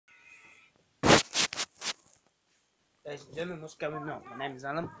Ladies and gentlemen, what's going on? My name is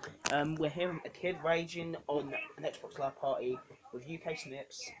Alan. We're here at a kid raging on an Xbox Live party with UK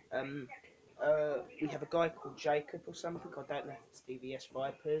Snips. We have a guy called Jacob or something. I don't know if it's DVS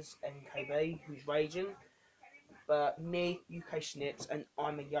Vipers, NKB, who's raging. But me, UK Snips, and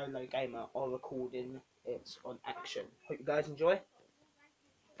I'm a YOLO gamer are recording it on Action. Hope you guys enjoy.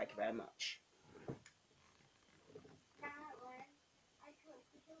 Thank you very much.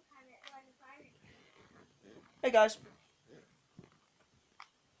 Hey guys.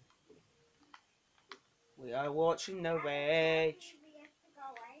 We are watching the rage.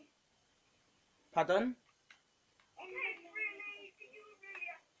 Pardon?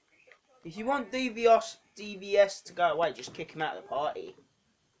 If you want DVS to go away, just kick him out of the party.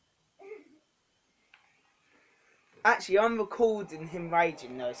 Actually, I'm recording him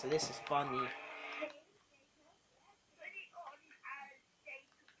raging though, so this is funny.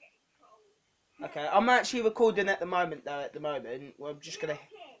 Okay, I'm actually recording at the moment though. Well, I'm just gonna.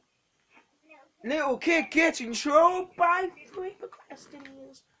 Little kid getting trolled by three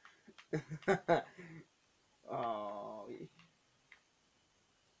procrastinators. Oh.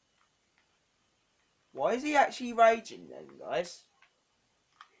 Why is he actually raging then, guys?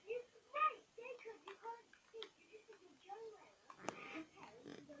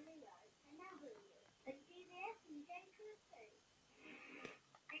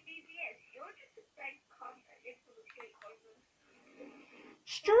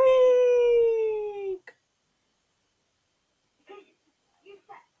 Streak!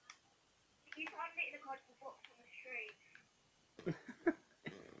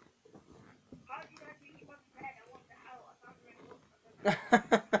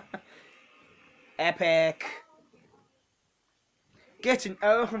 Epic! Getting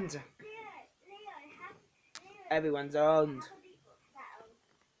owned! Everyone's owned.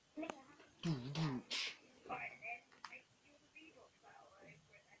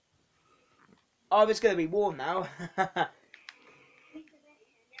 Oh, it's gonna be warm now.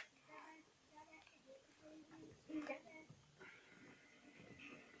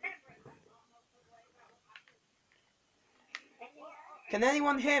 Can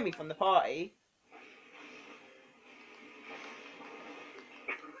anyone hear me from the party?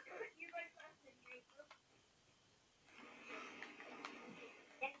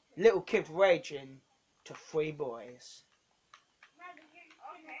 Little kid raging to three boys.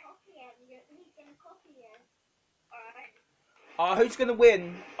 Oh, who's gonna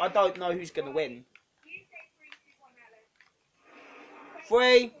win? I don't know who's gonna win.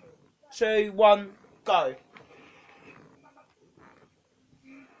 3, 2, 1, go.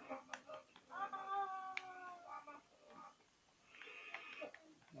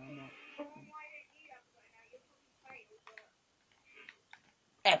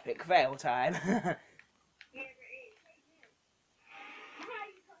 Epic fail time.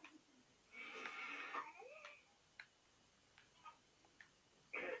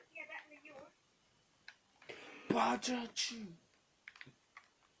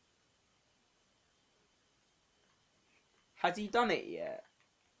 Has he done it yet?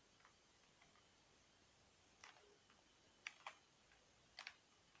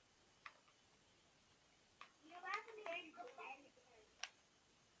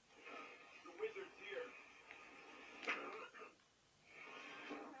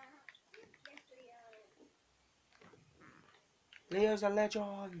 Leo's a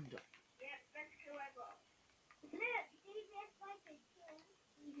legend.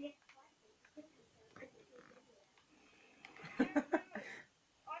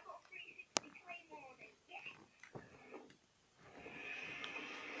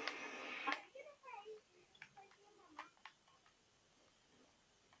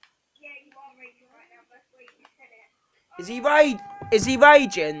 Is he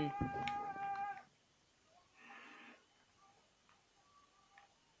raging?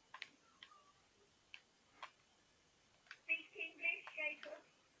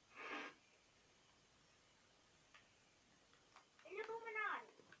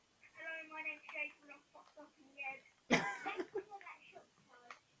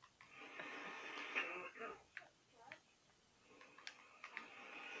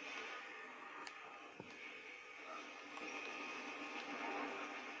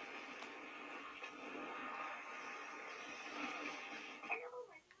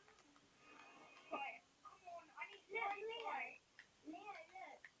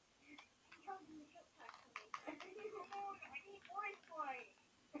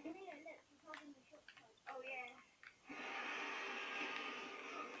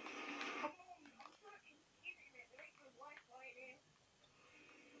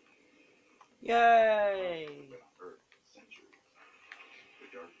 Yay!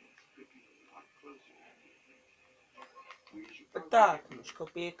 The darkness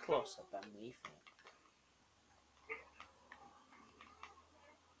could be closer than we think.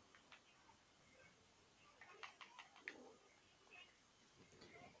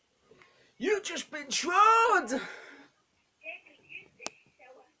 You just been trolled!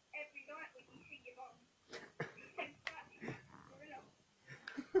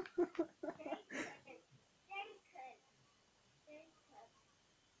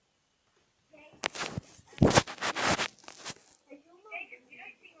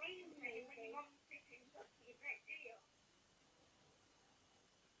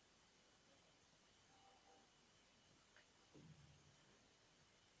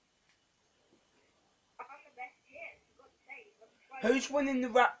 Who's winning the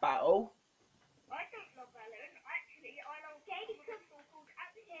rap battle? I don't love Alan. Actually, I love Jacob called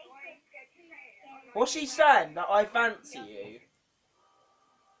Jacob. What's he saying? That I fancy you?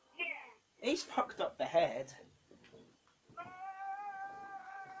 Yeah. He's fucked up the head.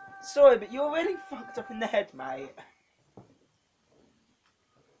 Sorry, but you're really fucked up in the head, mate.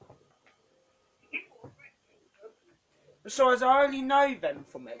 Besides, I only know them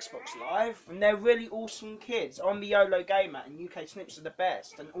from Xbox Live, and they're really awesome kids. I'm the YOLO Gamer, and UK Snips are the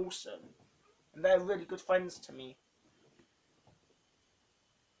best and awesome. And they're really good friends to me.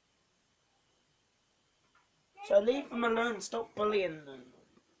 So leave them alone, stop bullying them.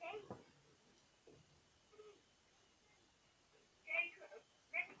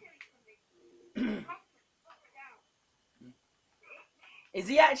 Is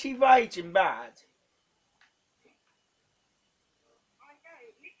he actually raging bad?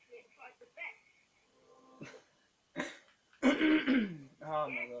 Oh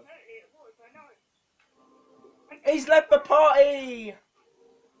my god. He's left the party!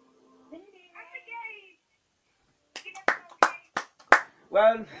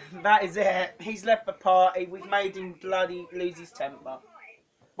 Well, that is it. He's left the party. We've made him bloody lose his temper.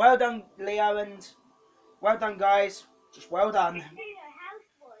 Well done, Leo, and well done, guys. Just well done.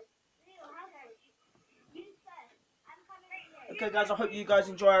 Okay, guys, I hope you guys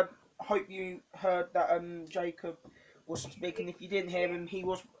enjoyed. I hope you heard that Jacob was speaking. If you didn't hear him, he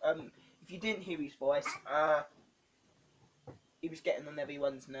was if you didn't hear his voice, he was getting on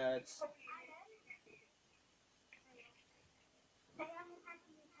everyone's nerves.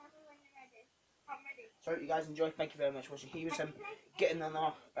 So I hope you guys enjoyed. Thank you very much for watching. He was getting on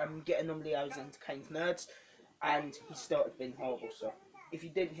our getting on Leo's and Kane's nerds, and he started being horrible. So if you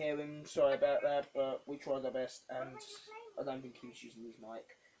didn't hear him, sorry about that, but we tried our best, and I don't think he was using his mic.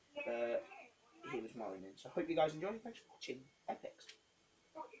 He was moaning. So I hope you guys enjoyed. Thanks for watching. Epics.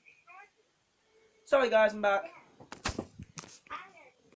 Sorry guys, I'm back.